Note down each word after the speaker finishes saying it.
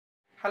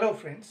Hello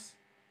friends,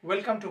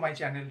 welcome to my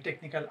channel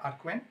Technical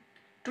Arquen.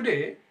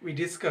 Today we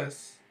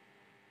discuss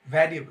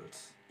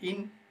variables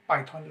in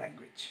Python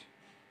language.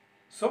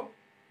 So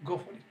go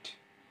for it.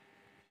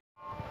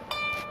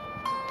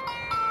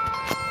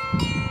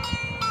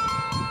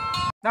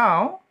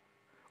 Now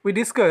we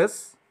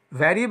discuss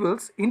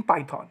variables in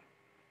Python.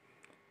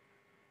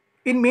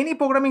 In many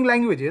programming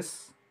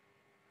languages,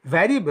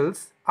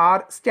 variables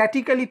are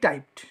statically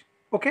typed.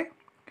 Okay?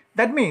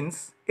 That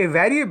means a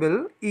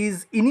variable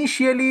is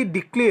initially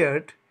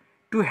declared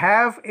to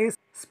have a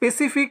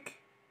specific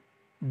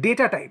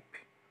data type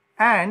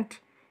and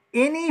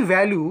any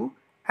value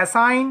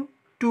assigned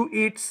to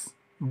its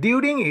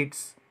during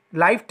its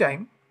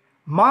lifetime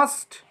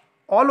must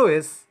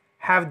always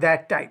have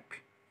that type.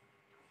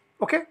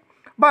 Okay,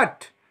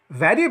 but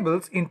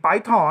variables in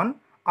Python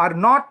are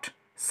not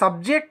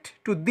subject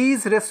to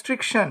these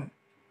restrictions.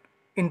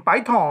 In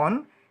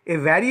Python, a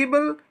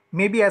variable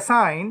may be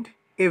assigned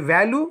a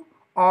value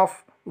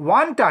of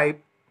one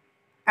type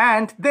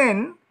and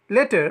then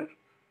later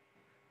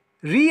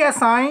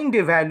reassigned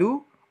a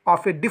value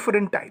of a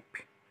different type.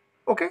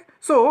 Okay,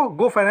 so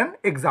go for an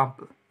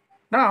example.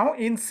 Now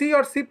in C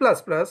or C++,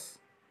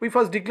 we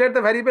first declare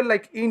the variable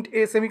like int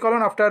a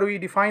semicolon after we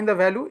define the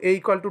value a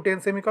equal to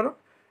 10 semicolon,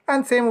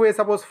 and same way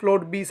suppose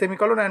float b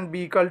semicolon and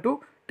b equal to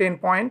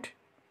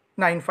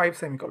 10.95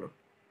 semicolon.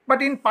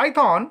 But in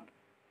Python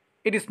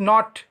it is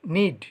not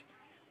need.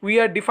 We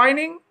are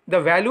defining the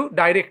value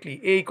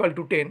directly a equal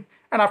to 10,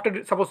 and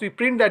after suppose we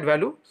print that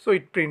value, so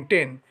it print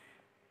 10.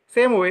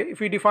 Same way if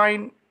we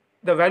define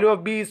the value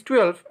of b is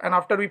 12 and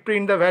after we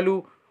print the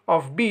value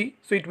of b,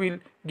 so it will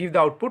give the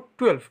output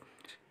 12.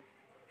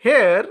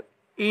 Here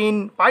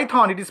in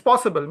Python it is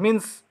possible,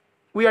 means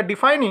we are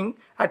defining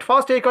at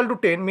first a equal to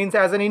 10 means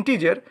as an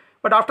integer,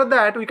 but after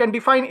that we can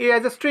define a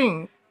as a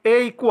string,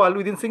 a equal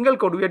within single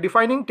quote we are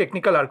defining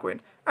technical argv,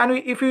 and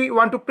if we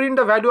want to print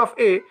the value of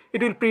a,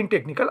 it will print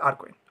technical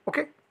argv.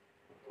 Okay,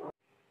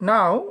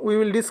 now we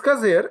will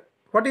discuss here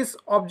what is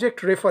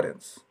object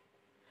reference.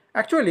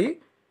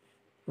 Actually,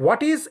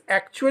 what is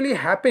actually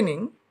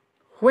happening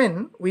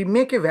when we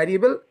make a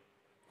variable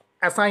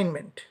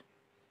assignment.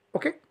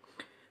 Okay,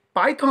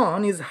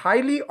 Python is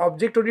highly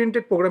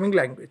object-oriented programming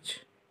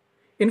language.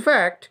 In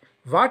fact,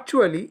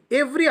 virtually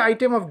every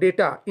item of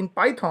data in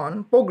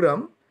Python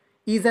program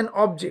is an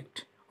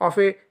object of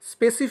a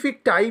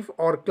specific type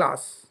or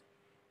class.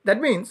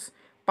 That means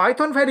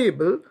Python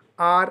variables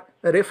are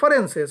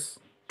references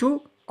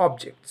to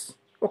objects.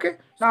 Okay,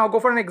 now go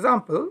for an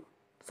example.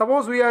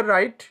 Suppose we are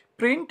write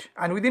print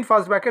and within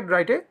first bracket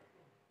write a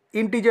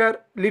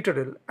integer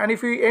literal, and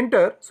if we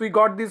enter, so we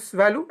got this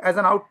value as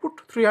an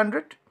output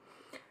 300.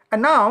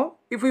 And now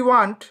if we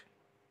want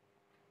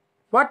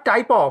what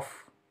type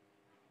of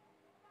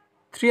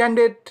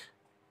 300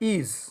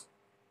 is,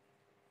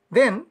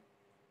 then,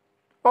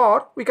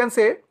 or we can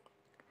say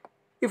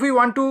if we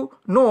want to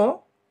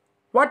know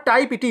what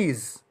type it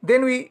is,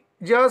 then we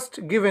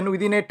just given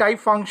within a type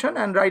function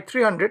and write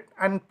 300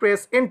 and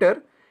press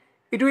enter.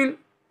 It will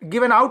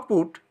give an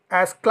output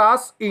as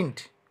class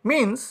int,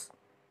 means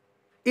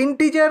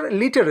integer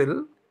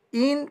literal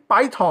in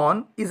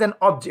Python is an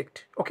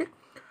object. Okay,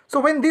 so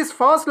when this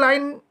first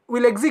line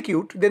will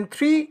execute, then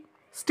three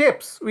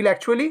steps will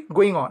actually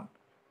going on.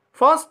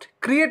 First,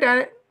 create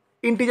an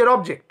integer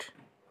object.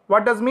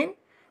 What does mean?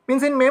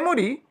 Means in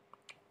memory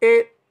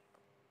a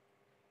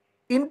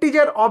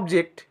integer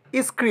object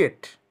is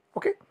created.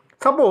 Okay,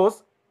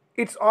 suppose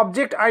its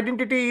object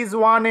identity is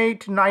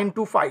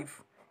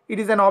 18925. It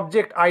is an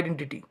object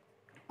identity.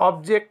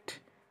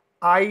 Object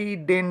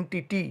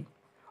identity,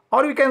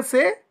 or we can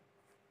say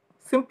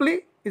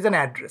simply is an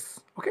address.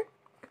 Okay,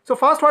 so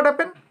first what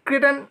happened?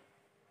 Create an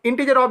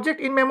integer object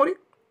in memory.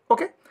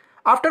 Okay,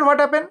 after what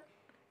happened?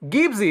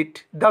 Gives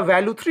it the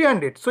value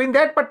 300. So in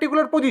that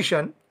particular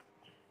position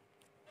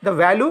the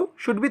value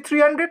should be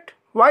 300.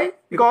 Why?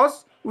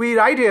 Because we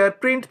write here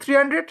print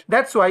 300.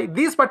 That's why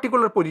this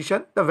particular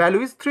position the value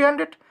is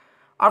 300.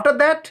 After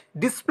that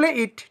display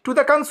it to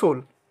the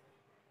console.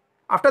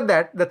 After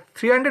that the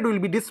 300 will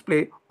be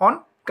displayed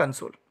on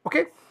console.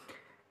 Okay,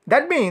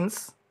 that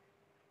means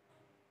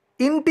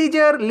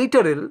integer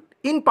literal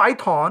in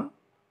Python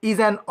is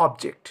an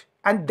object,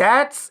 and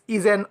that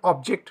is an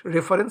object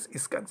reference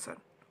is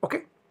concerned.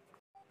 Okay,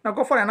 now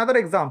go for another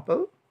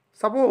example.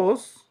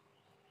 Suppose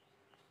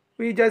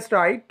we just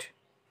write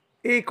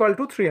a equal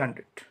to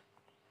 300.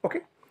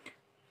 Okay,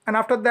 and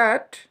after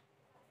that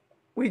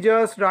we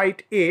just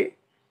write a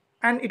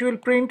and it will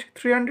print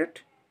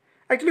 300.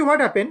 Actually what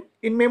happened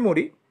in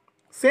memory,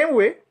 same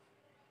way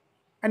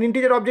an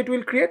integer object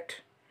will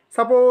create.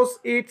 Suppose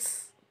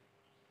its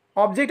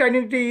object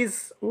identity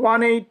is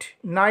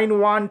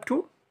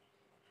 18912,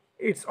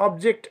 its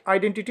object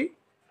identity.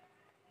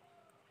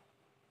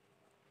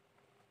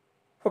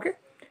 Okay,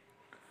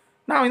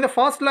 now in the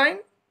first line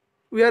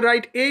we are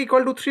write a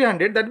equal to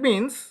 300. That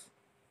means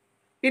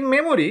in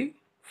memory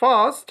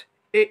first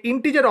a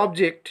integer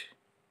object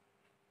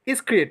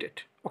is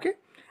created. Okay,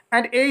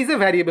 and a is a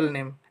variable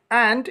name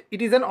and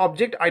it is an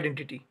object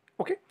identity.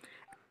 Okay,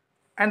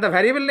 and the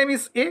variable name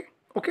is a.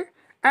 Okay,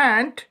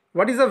 And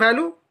what is the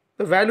value?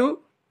 The value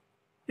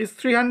is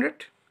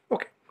 300.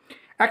 Okay.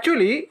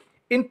 Actually,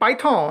 in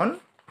Python,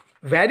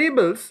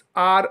 variables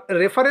are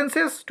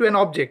references to an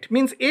object.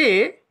 Means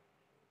a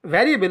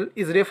variable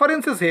is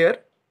references here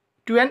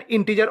to an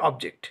integer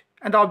object,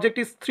 and the object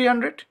is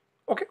 300.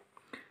 Okay.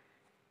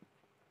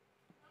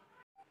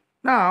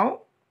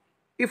 Now,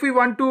 if we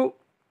want to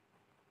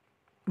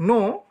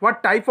know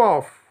what type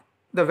of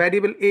the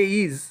variable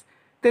a is,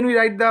 then we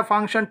write the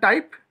function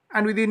type,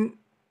 and within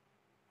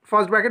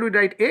first bracket we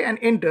write a and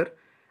enter,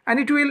 and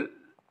it will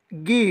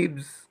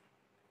gives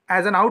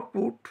as an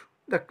output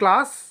the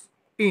class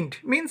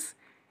int. Means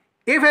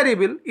a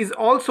variable is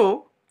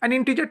also an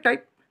integer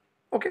type.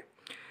 Okay.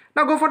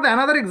 Now go for the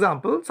another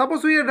example.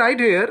 Suppose we write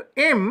here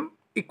m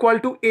equal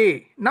to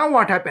a. Now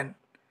what happened?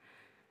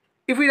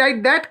 If we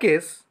write that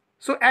case,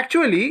 so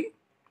actually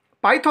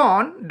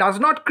Python does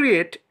not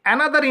create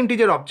another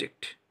integer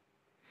object.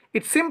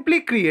 It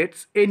simply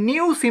creates a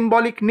new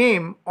symbolic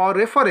name or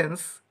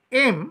reference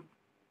m,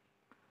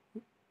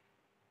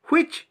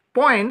 which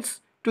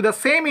points to the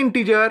same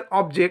integer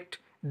object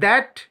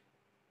that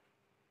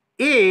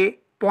a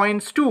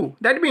points to.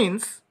 That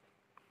means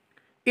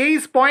a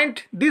is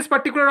point this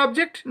particular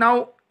object.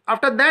 Now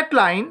after that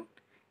line,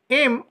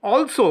 m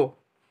also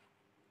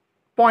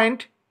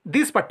point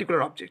this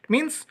particular object.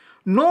 Means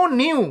no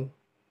new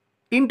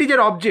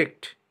integer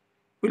object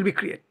will be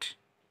created.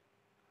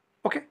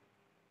 Okay.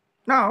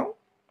 Now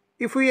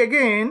if we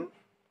again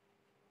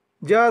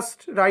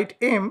just write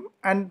m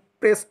and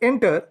press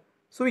enter,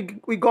 so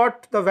we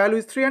got the value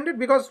is 300.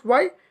 Because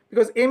why?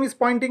 Because m is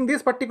pointing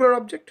this particular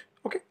object.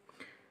 Okay.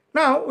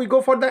 Now we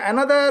go for the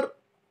another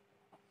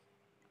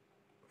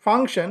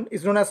function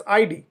is known as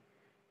id.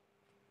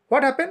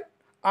 What happened?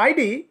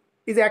 id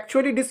is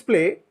actually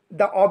display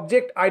the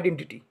object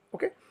identity.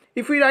 Okay.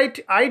 If we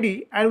write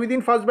id and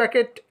within first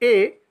bracket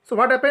a, so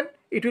what happened?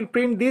 It will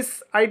print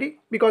this id,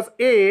 because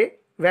a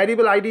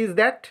variable id is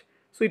that,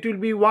 so it will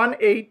be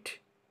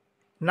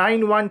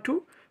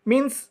 18912.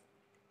 Means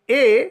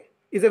a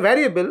is a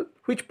variable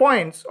which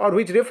points or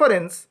which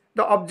reference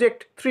the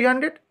object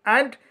 300,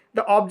 and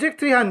the object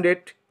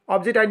 300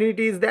 object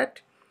identity is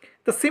that.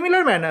 The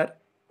similar manner,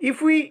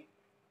 if we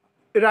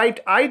write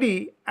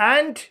id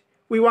and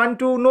we want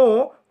to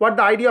know what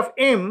the id of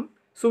m,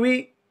 so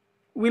we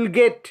will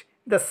get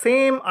the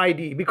same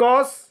id,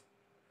 because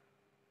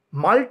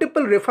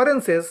multiple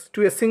references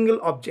to a single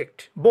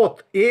object,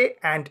 both a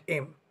and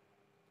m.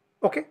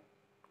 Okay.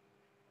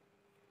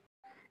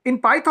 In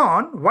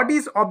Python, what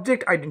is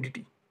object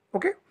identity?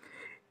 Okay.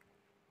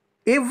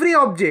 Every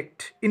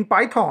object in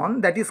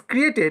Python that is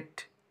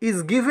created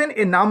is given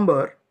a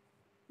number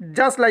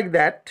just like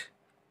that.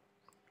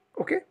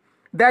 Okay.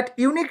 That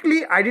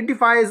uniquely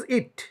identifies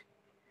it.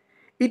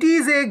 It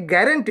is a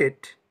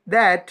guaranteed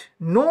that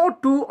no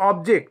two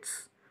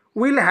objects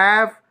will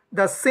have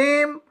the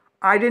same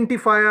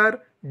identifier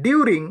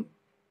during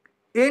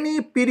any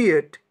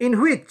period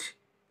in which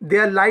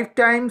their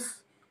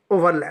lifetimes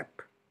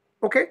overlap.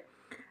 Okay.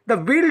 The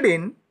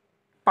built-in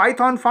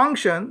Python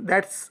function,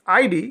 that's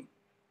id,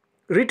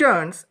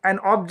 returns an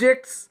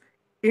object's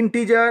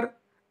integer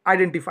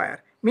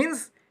identifier.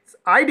 Means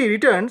id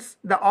returns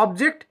the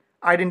object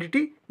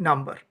identity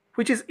number,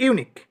 which is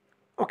unique.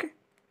 Okay.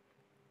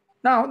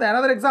 Now the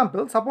another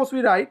example, suppose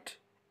we write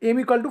m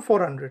equal to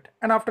 400,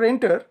 and after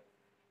enter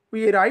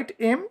we write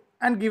m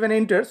and give an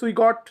enter, so we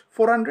got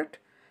 400.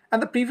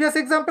 And the previous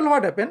example,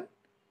 what happened?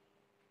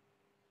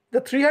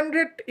 The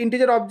 300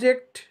 integer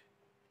object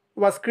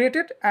was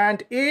created,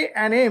 and a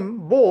and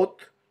m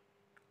both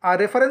are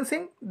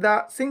referencing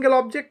the single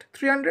object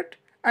 300,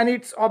 and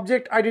its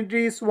object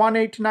identity is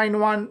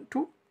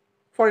 18912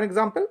 for an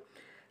example.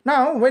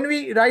 Now when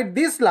we write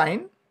this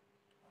line,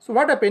 so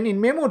what happened?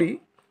 In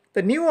memory,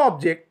 the new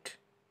object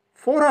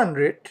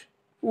 400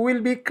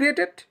 will be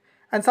created,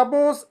 and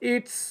suppose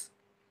its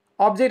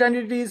object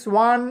identity is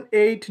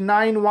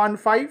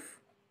 18915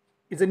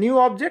 is a new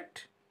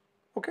object.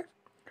 Okay.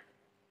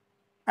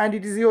 And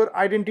it is your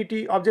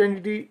identity, object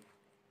identity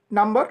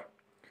number.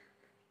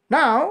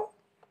 Now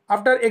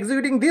after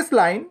executing this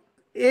line,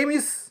 m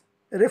is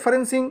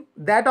referencing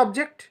that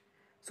object.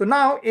 So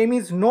now m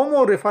is no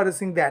more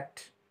referencing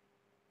that,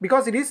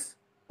 because it is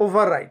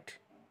overwrite.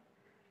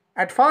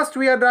 At first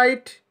we are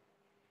write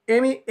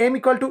m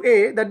equal to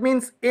a, that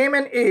means m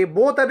and a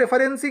both are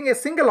referencing a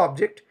single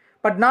object,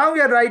 but now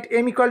we are write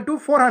m equal to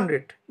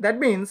 400. That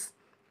means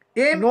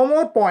m no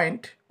more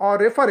point or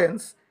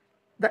reference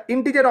the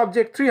integer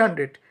object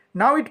 300.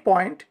 Now it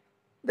point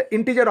the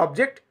integer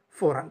object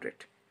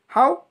 400.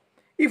 How?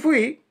 If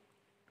we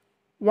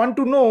want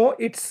to know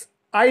its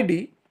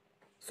id,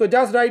 so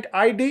just write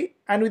id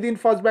and within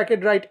first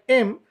bracket write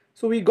m,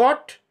 so we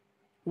got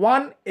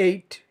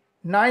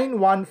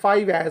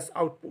 18915 as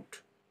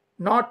output,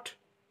 not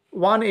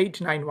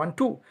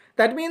 18912.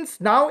 That means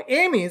now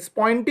m is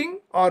pointing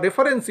or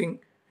referencing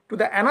to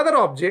the another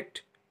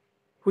object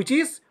which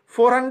is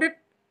 400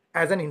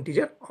 as an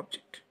integer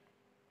object.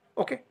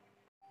 Okay.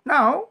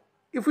 Now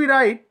if we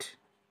write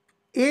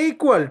a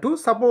equal to,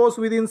 suppose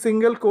within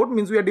single quote,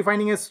 means we are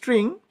defining a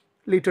string,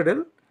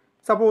 literal.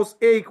 Suppose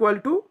a equal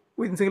to,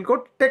 within single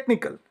quote,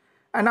 technical,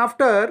 and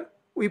after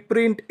we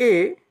print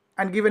a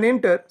and give an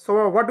enter,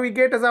 so what we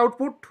get as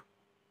output?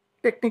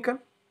 Technical.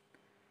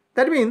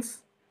 That means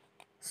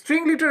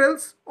string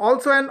literals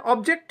also an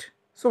object.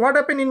 So what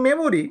happen in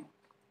memory?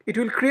 It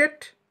will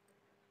create,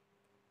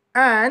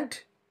 and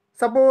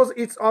suppose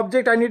its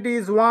object identity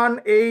is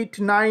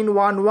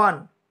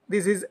 18911.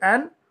 This is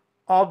an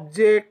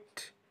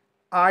object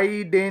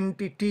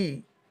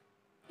identity.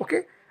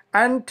 Okay,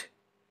 and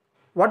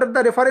what are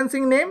the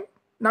referencing name?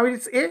 Now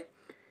it's a.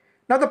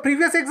 Now the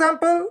previous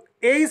example,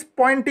 a is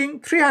pointing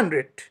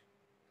 300.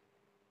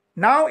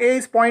 Now a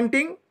is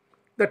pointing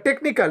the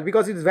technical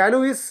because its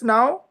value is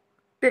now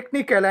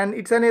technical and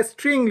it's a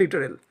string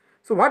literal.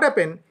 So what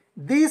happened?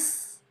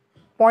 This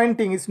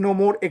pointing is no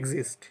more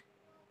exist.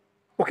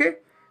 Okay,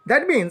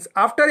 that means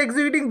after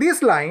executing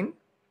this line,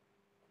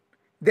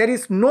 there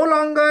is no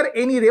longer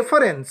any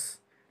reference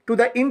to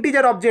the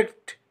integer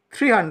object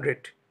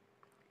 300.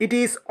 It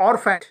is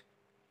orphaned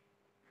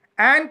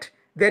and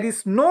there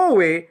is no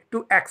way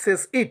to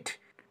access it.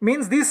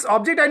 Means this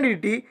object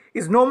identity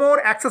is no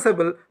more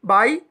accessible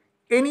by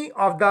any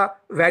of the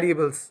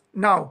variables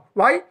now.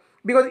 Why?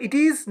 Because it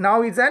is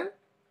now is an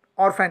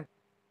orphan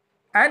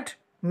and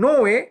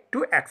no way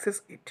to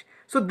access it.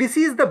 So this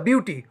is the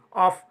beauty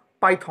of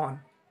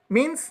Python.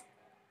 Means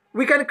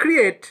we can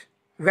create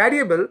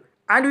variable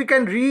and we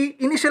can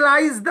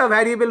reinitialize the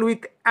variable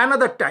with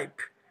another type,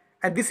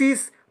 and this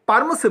is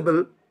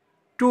permissible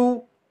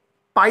to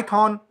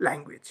Python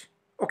language.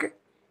 Okay.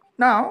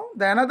 Now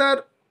the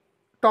another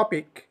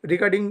topic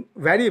regarding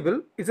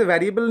variable is a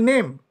variable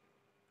name.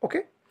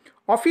 Okay.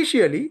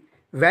 Officially,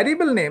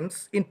 variable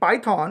names in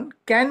Python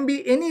can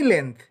be any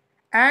length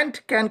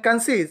and can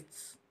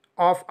consist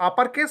of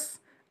uppercase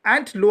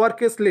and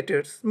lowercase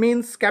letters,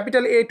 means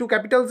capital A to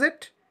capital Z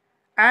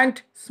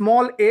and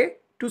small a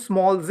to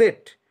small z.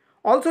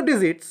 Also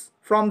digits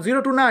from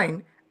 0 to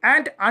 9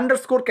 and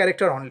underscore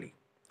character only.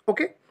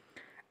 Okay.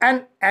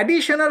 An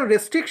additional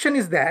restriction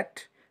is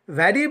that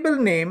variable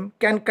name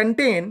can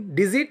contain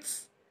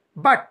digits,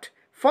 but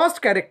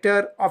first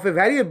character of a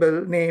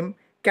variable name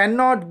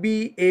cannot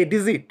be a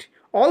digit.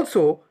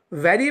 Also,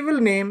 variable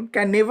name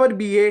can never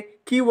be a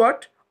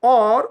keyword,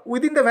 or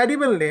within the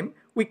variable name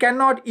we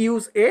cannot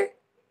use a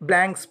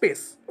blank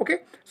space. Okay,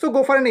 so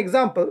go for an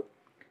example.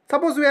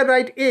 Suppose we are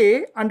write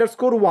a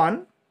underscore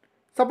 1.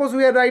 Suppose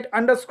we are write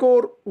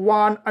underscore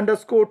 1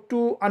 underscore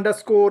 2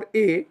 underscore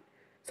a.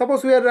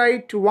 Suppose we are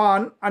write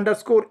 1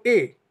 underscore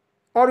a,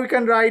 or we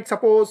can write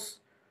suppose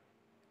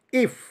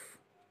if.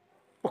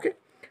 Okay,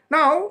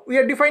 now we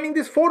are defining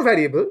this 4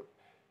 variable.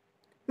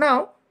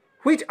 Now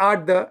which are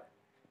the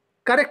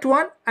correct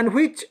one and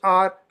which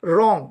are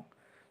wrong?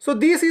 So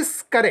this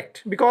is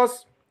correct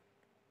because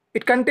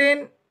it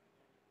contain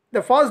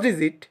the first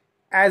digit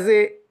as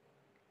a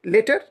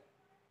letter,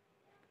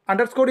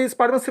 underscore is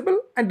permissible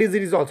and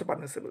digit is also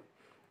permissible.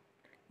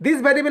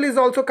 This variable is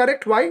also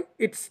correct. Why?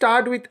 It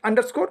start with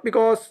underscore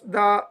because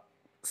the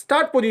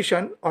start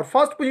position or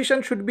first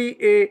position should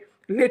be a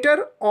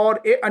letter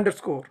or a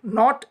underscore,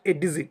 not a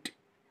digit.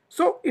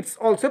 So it's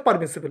also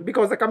permissible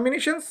because the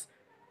combinations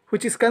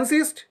which is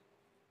consist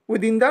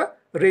within the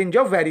range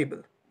of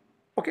variable.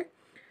 Okay.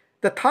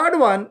 The third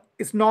one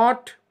is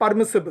not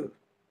permissible.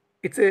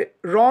 It's a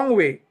wrong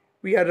way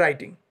we are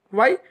writing.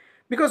 Why?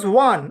 Because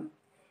 1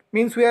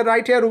 means we are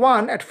write here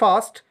 1 at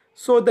first,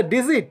 so the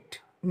digit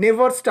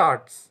never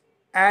starts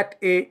at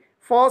a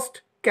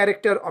first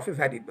character of a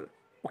variable.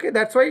 Okay,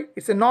 that's why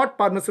it's a not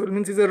permissible,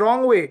 means it's a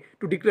wrong way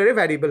to declare a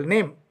variable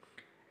name.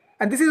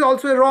 And this is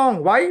also a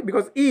wrong. Why?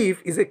 Because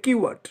if is a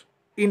keyword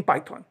in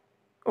Python.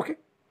 Okay,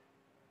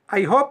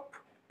 I hope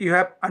you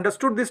have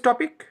understood this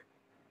topic.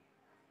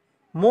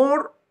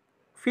 More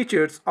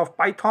features of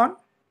Python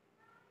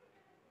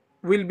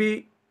will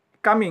be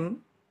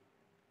coming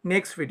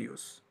next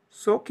videos.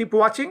 So keep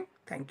watching.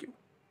 Thank you.